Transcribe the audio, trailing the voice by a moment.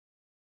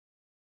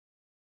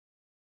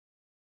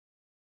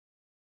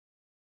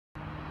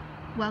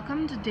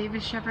Welcome to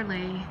Davis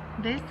Chevrolet.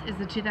 This is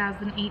the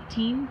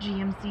 2018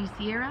 GMC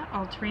Sierra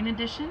All-Terrain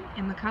Edition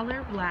in the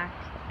color black.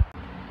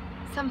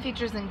 Some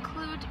features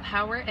include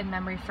power and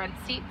memory front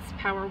seats,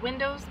 power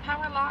windows,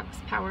 power locks,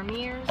 power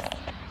mirrors,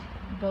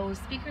 Bose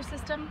speaker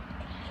system,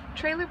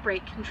 trailer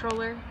brake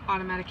controller,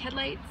 automatic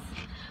headlights.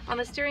 On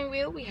the steering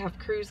wheel we have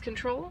cruise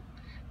control,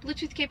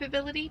 Bluetooth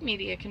capability,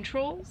 media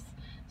controls,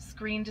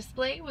 screen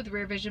display with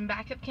rear vision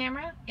backup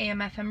camera,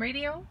 AM/FM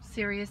radio,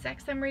 Sirius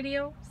XM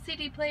radio,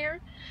 CD player,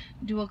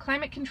 dual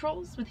climate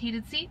controls with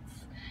heated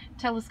seats,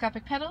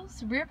 telescopic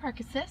pedals, rear park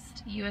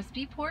assist,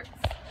 USB ports,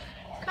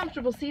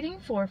 comfortable seating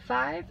for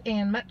 5,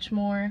 and much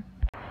more.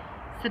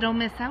 So don't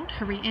miss out,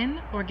 hurry in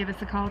or give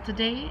us a call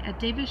today at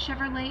Davis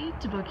Chevrolet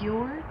to book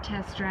your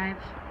test drive.